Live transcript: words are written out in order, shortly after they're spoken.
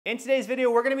In today's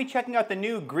video, we're going to be checking out the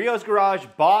new Griots Garage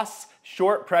Boss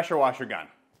short pressure washer gun.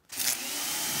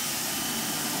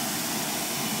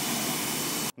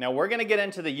 Now we're going to get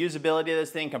into the usability of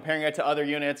this thing, comparing it to other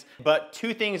units, but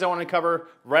two things I want to cover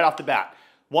right off the bat.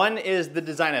 One is the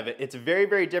design of it. It's very,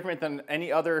 very different than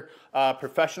any other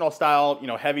professional style,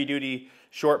 heavy duty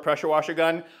short pressure washer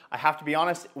gun. I have to be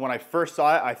honest, when I first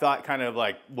saw it, I thought kind of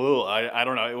like, whoa, I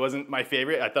don't know, it wasn't my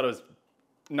favorite. I thought it was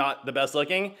not the best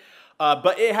looking.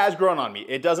 But it has grown on me.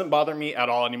 It doesn't bother me at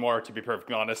all anymore, to be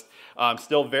perfectly honest.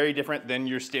 Still very different than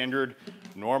your standard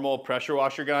normal pressure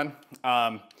washer gun.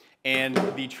 And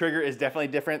the trigger is definitely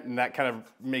different, and that kind of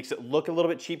makes it look a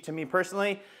little bit cheap to me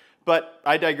personally. But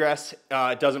I digress.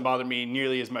 It doesn't bother me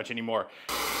nearly as much anymore.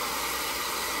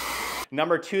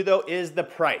 Number two, though, is the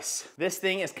price. This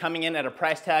thing is coming in at a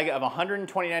price tag of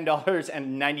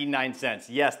 $129.99.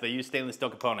 Yes, they use stainless steel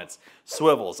components,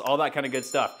 swivels, all that kind of good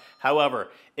stuff. However,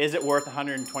 is it worth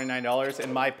 $129?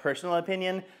 In my personal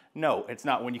opinion, no, it's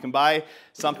not. When you can buy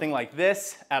something like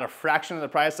this at a fraction of the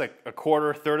price, like a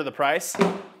quarter, third of the price,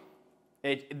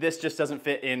 this just doesn't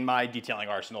fit in my detailing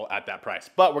arsenal at that price.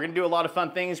 But we're gonna do a lot of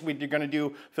fun things. We're gonna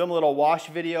film a little wash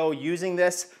video using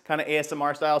this, kind of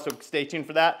ASMR style, so stay tuned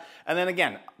for that. And then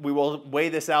again, we will weigh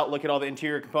this out, look at all the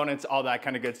interior components, all that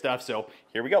kind of good stuff. So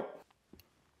here we go.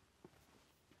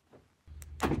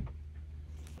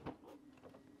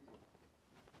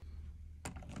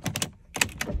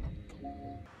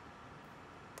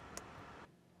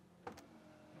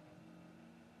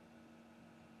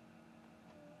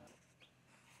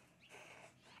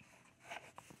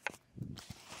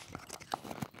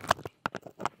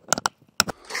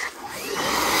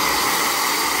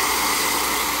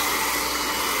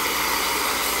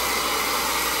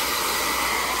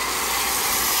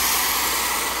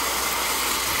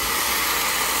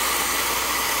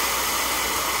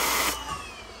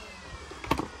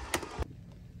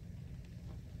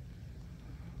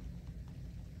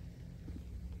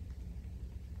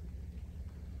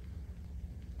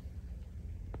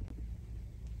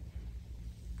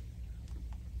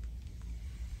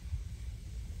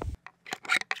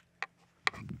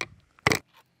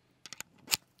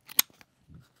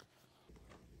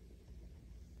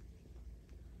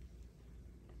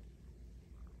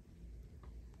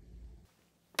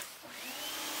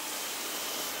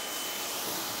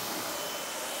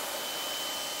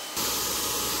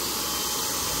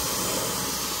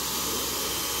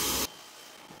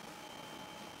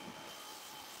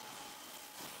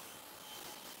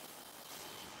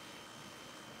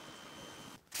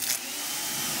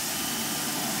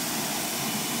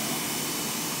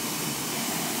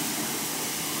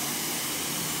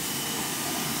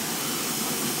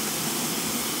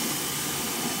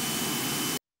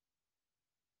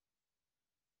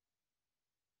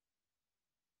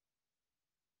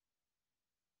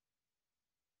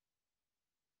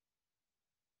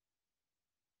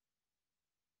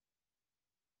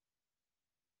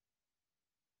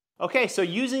 Okay, so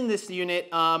using this unit,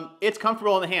 it's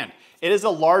comfortable in the hand. It is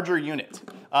a larger unit,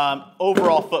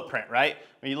 overall footprint, right?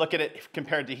 When you look at it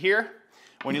compared to here,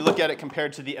 when you look at it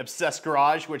compared to the Obsessed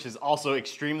Garage, which is also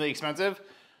extremely expensive,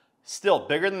 still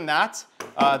bigger than that.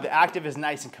 The Active is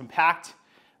nice and compact.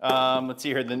 Let's see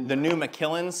here, the new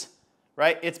McKillen's,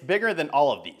 right? It's bigger than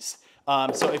all of these.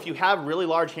 So if you have really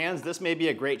large hands, this may be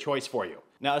a great choice for you.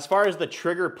 Now, as far as the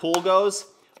trigger pull goes,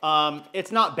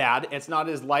 it's not bad. It's not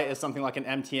as light as something like an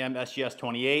MTM SGS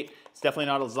 28. It's definitely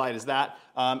not as light as that.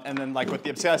 And then like with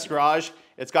the Obsessed Garage,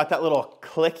 it's got that little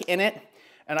click in it.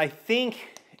 And I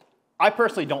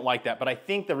personally don't like that, but I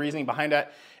think the reasoning behind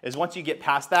that is once you get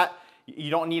past that, you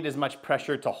don't need as much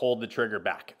pressure to hold the trigger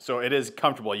back. So it is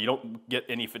comfortable. You don't get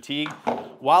any fatigue.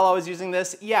 While I was using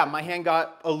this, yeah, my hand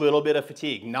got a little bit of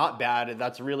fatigue. Not bad.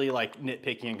 That's really like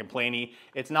nitpicky and complainy.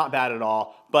 It's not bad at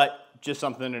all, but just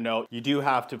something to note. You do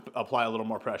have to apply a little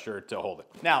more pressure to hold it.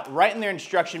 Now, right in their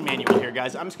instruction manual here,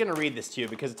 guys, I'm just gonna read this to you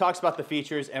because it talks about the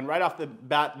features, and right off the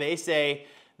bat, they say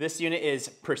this unit is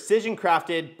precision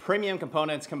crafted, premium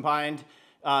components combined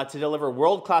to deliver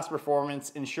world-class performance,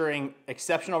 ensuring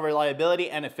exceptional reliability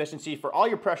and efficiency for all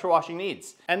your pressure washing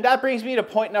needs. And that brings me to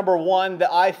point number one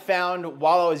that I found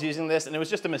while I was using this, and it was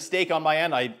just a mistake on my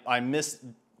end. I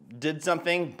did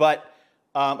something, but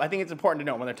I think it's important to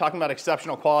note when they're talking about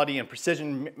exceptional quality and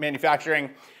precision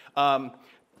manufacturing,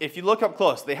 if you look up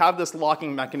close, they have this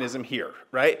locking mechanism here,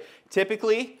 right?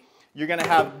 Typically, you're gonna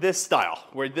have this style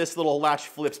where this little latch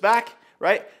flips back,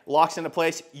 right? Locks into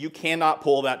place. You cannot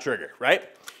pull that trigger, right?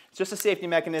 It's just a safety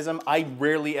mechanism. I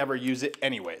rarely ever use it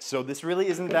anyway, so this really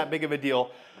isn't that big of a deal.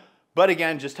 But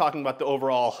again, just talking about the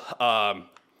overall,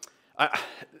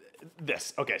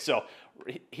 okay, so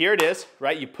here it is,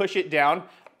 right? You push it down,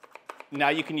 now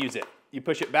you can use it. You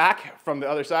push it back from the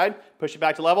other side, push it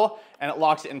back to level, and it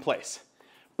locks it in place.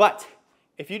 But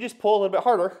if you just pull a little bit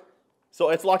harder, so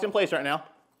it's locked in place right now,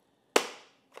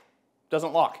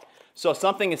 doesn't lock. So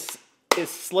something is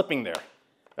slipping there.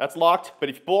 That's locked, but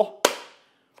if you pull,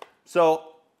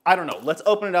 so I don't know, let's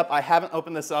open it up. I haven't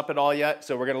opened this up at all yet,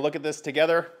 so we're gonna look at this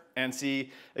together and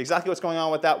see exactly what's going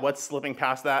on with that, what's slipping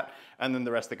past that, and then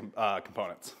the rest of the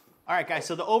components. All right, guys,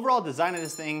 so the overall design of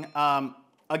this thing,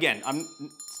 again,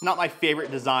 it's not my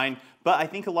favorite design, but I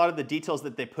think a lot of the details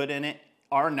that they put in it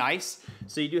are nice.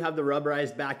 So you do have the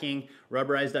rubberized backing,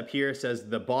 rubberized up here, says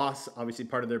the Boss, obviously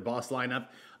part of their Boss lineup.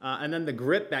 And then the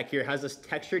grip back here has this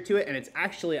texture to it, and it's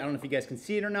actually, I don't know if you guys can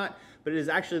see it or not, but it is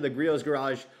actually the Griots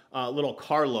Garage little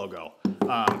car logo.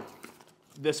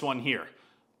 This one here,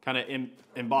 kind of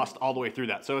embossed all the way through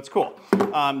that, so it's cool.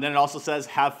 Then it also says,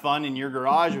 have fun in your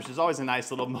garage, which is always a nice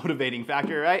little motivating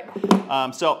factor, right?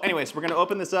 So anyways, we're gonna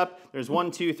open this up. There's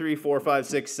 1, 2, 3, 4, 5,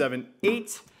 6, 7,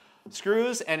 8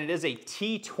 screws, and it is a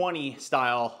T20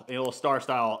 style, a little star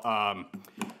style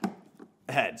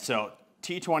head. So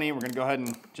T20, we're gonna go ahead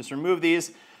and just remove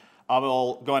these. I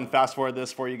will go ahead and fast forward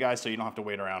this for you guys so you don't have to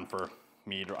wait around for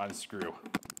me to unscrew.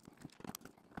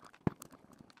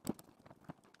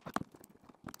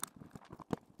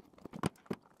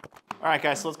 All right,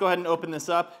 guys, so let's go ahead and open this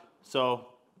up. So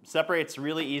separates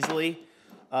really easily.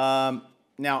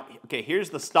 Now, okay, here's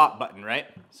the stop button, right?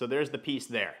 So there's the piece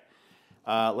there.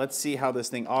 Let's see how this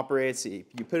thing operates. You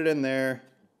put it in there.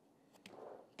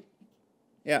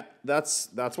 Yeah, that's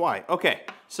why. Okay,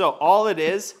 so all it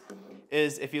is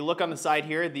if you look on the side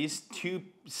here, these two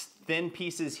thin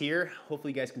pieces here,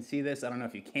 hopefully you guys can see this. I don't know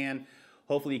if you can.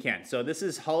 Hopefully you can. So this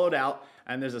is hollowed out,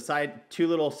 and there's two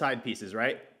little side pieces,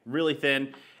 right? Really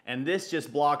thin. And this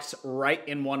just blocks right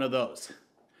in one of those.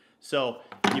 So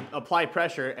you apply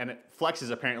pressure and it flexes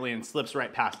apparently and slips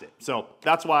right past it. So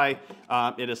that's why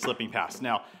it is slipping past.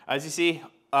 Now, as you see,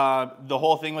 the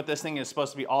whole thing with this thing is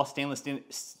supposed to be all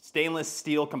stainless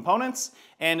steel components,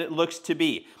 and it looks to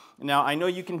be. Now, I know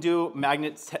you can do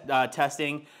magnet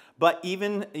testing, but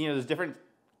even, there's different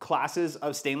classes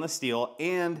of stainless steel,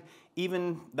 and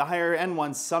even the higher end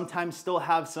ones sometimes still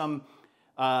have some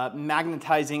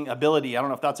magnetizing ability. I don't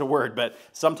know if that's a word, but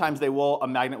sometimes a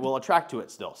magnet will attract to it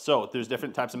still. So there's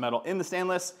different types of metal in the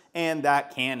stainless, and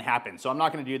that can happen. So I'm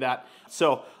not gonna do that.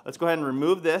 So let's go ahead and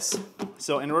remove this.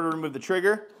 So in order to remove the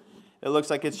trigger, it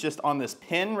looks like it's just on this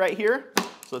pin right here.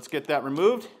 So let's get that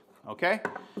removed, okay?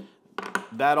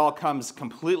 That all comes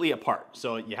completely apart.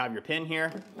 So you have your pin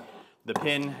here. The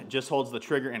pin just holds the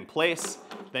trigger in place.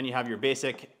 Then you have your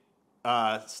basic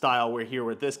style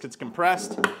where this gets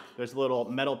compressed. There's a little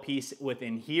metal piece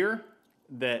within here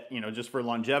that, just for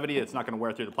longevity, it's not gonna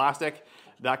wear through the plastic.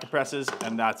 That compresses,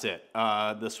 and that's it.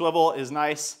 The swivel is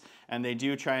nice, and they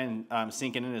do try and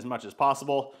sink it in as much as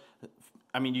possible.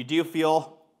 I mean, you do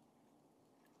feel,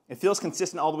 it feels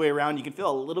consistent all the way around. You can feel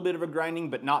a little bit of a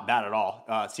grinding, but not bad at all.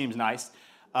 It seems nice.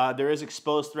 There is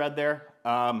exposed thread there.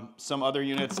 Some other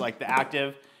units, like the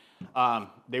Active,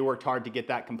 they worked hard to get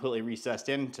that completely recessed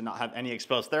in to not have any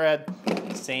exposed thread.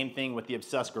 Same thing with the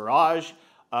Obsessed Garage.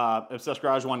 Obsessed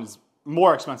Garage one is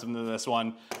more expensive than this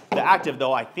one. The Active,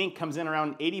 though, I think comes in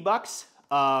around 80 bucks.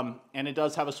 And it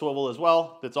does have a swivel as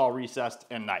well that's all recessed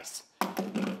and nice.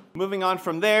 Moving on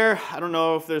from there, I don't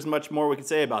know if there's much more we can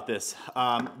say about this.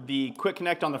 The quick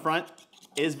connect on the front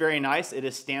is very nice. It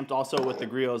is stamped also with the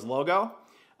Griots logo.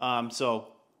 So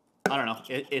I don't know,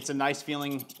 it's a nice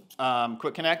feeling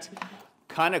quick connect.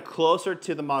 Kind of closer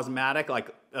to the Mosmatic,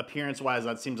 like appearance-wise,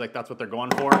 that seems like that's what they're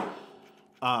going for.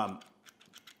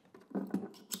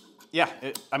 Yeah,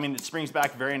 I mean, it springs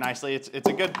back very nicely. It's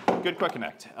a good quick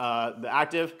connect. The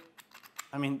Active,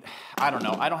 I mean, I don't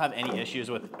know. I don't have any issues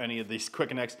with any of these quick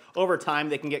connects. Over time,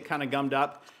 they can get kind of gummed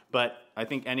up, but I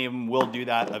think any of them will do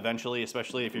that eventually,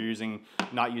 especially if you're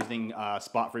not using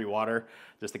spot-free water.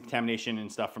 Just the contamination and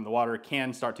stuff from the water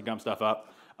can start to gum stuff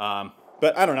up.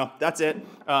 But I don't know, that's it.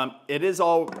 It is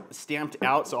all stamped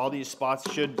out, so all these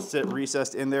spots should sit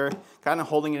recessed in there, kind of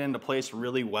holding it into place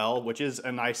really well, which is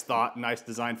a nice thought, nice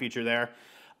design feature there.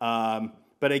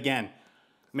 But again,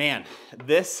 man,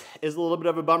 this is a little bit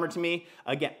of a bummer to me.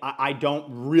 Again, I don't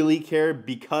really care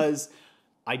because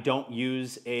I don't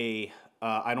use the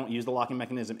locking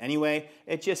mechanism anyway.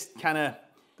 It just kind of,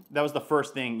 that was the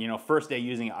first thing, first day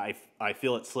using it, I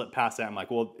feel it slip past that. I'm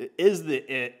like, well, is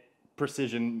it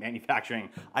precision manufacturing?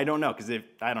 I don't know, because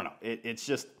I don't know. It's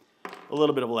just a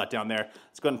little bit of a letdown there.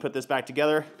 Let's go ahead and put this back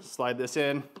together, slide this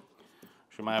in.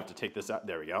 We might have to take this out.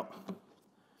 There we go.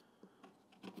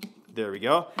 There we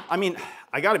go. I mean,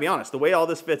 I gotta be honest, the way all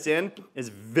this fits in is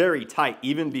very tight,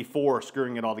 even before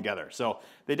screwing it all together. So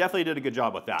they definitely did a good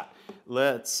job with that.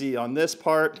 Let's see on this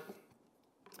part.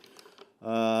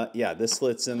 Yeah, this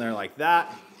slits in there like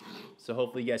that. So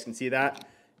hopefully you guys can see that.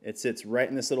 It sits right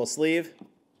in this little sleeve.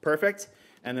 Perfect.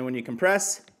 And then when you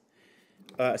compress,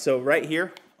 so right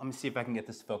here, let me see if I can get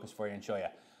this to focus for you and show you.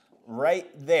 Right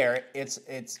there, it's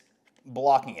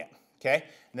blocking it. Okay,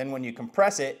 and then when you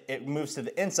compress it, it moves to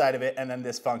the inside of it, and then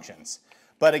this functions.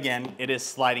 But again, it is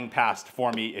sliding past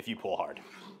for me if you pull hard.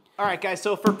 All right, guys,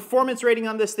 so for performance rating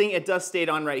on this thing, it does state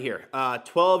on right here.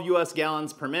 12 US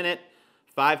gallons per minute,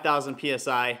 5,000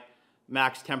 PSI,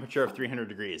 max temperature of 300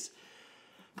 degrees.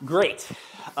 Great,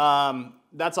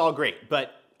 that's all great.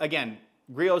 But again,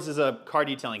 Griots is a car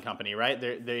detailing company, right?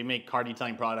 They make car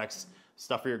detailing products,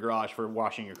 stuff for your garage, for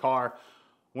washing your car.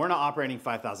 We're not operating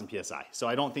 5,000 PSI, so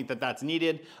I don't think that that's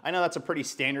needed. I know that's a pretty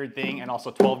standard thing, and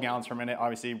also 12 gallons per minute.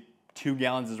 Obviously, 2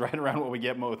 gallons is right around what we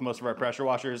get with most of our pressure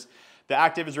washers. The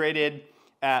Active is rated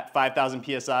at 5,000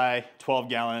 PSI, 12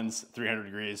 gallons, 300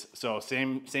 degrees. So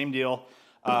same deal.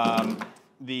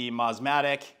 The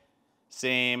Mosmatic,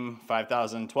 same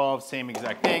 5,000, 12, same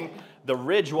exact thing. The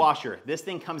Ridge washer, this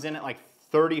thing comes in at like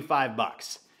 35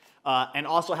 bucks. And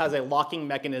also has a locking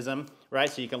mechanism, right?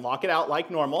 So you can lock it out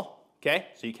like normal. Okay,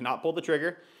 so you cannot pull the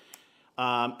trigger.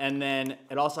 And then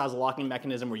it also has a locking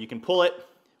mechanism where you can pull it,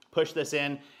 push this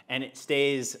in, and it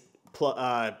stays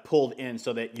pulled in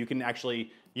so that you can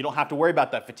actually, you don't have to worry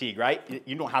about that fatigue, right?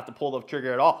 You don't have to pull the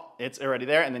trigger at all. It's already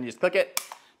there, and then you just click it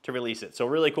to release it. So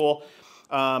really cool.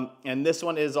 And this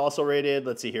one is also rated,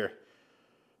 let's see here,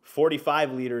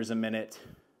 45 liters a minute,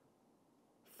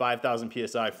 5,000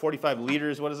 PSI, 45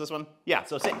 liters, what is this one? Yeah,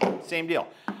 so same deal.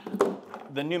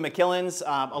 The new McKillens,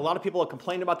 a lot of people have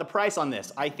complained about the price on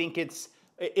this. I think it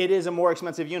is a more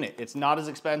expensive unit. It's not as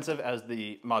expensive as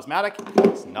the Mosmatic.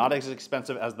 It's not as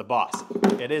expensive as the Boss.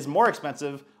 It is more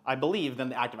expensive, I believe, than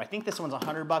the Active. I think this one's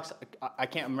 100 bucks. I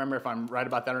can't remember if I'm right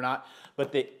about that or not.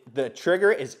 But the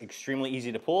trigger is extremely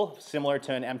easy to pull, similar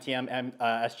to an MTM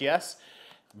SGS.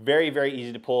 Very, very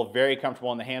easy to pull, very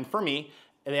comfortable in the hand for me.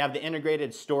 They have the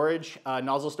integrated storage,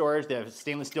 nozzle storage. They have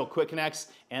stainless steel quick connects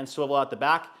and swivel out the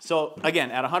back. So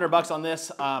again, at 100 bucks on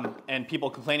this, and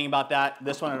people complaining about that,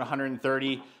 this one at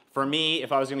 130. For me,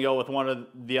 if I was gonna go with one or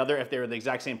the other, if they were the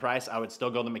exact same price, I would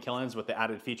still go the McKillens with the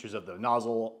added features of the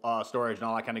nozzle storage and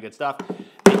all that kind of good stuff.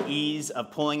 The ease of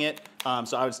pulling it,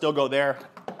 so I would still go there.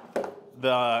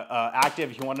 The Active,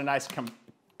 if you want a nice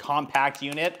compact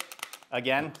unit,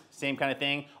 again, same kind of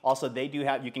thing. Also, they do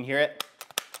have, you can hear it.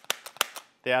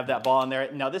 They have that ball in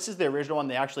there. Now, this is the original one.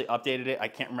 They actually updated it. I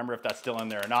can't remember if that's still in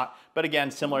there or not. But again,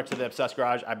 similar to the Obsessed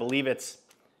Garage, I believe it's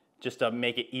just to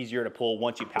make it easier to pull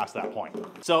once you pass that point.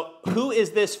 So who is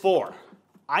this for?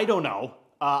 I don't know.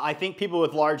 I think people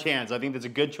with large hands. I think that's a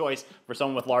good choice for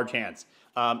someone with large hands.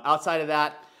 Outside of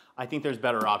that, I think there's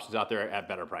better options out there at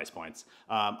better price points.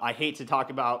 I hate to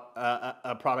talk about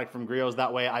a product from Griots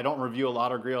that way. I don't review a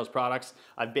lot of Griots products.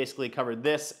 I've basically covered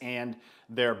this and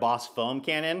their Boss foam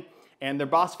cannon. And their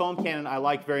Boss foam cannon I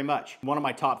like very much. One of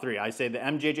my top 3. I say the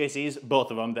MJJCs,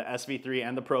 both of them, the SV3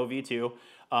 and the Pro V2.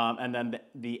 And then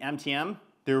the MTM,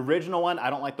 the original one, I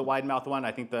don't like the wide mouth one.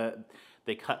 I think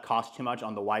they cut cost too much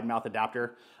on the wide mouth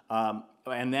adapter.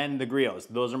 And then the Griots,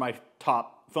 those are my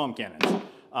top foam cannons.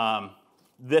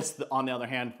 This, on the other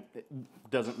hand,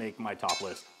 doesn't make my top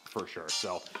list for sure.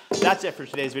 So that's it for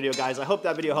today's video, guys. I hope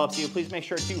that video helps you. Please make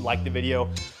sure to like the video.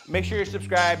 Make sure you're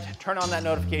subscribed, turn on that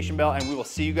notification bell, and we will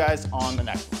see you guys on the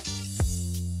next one.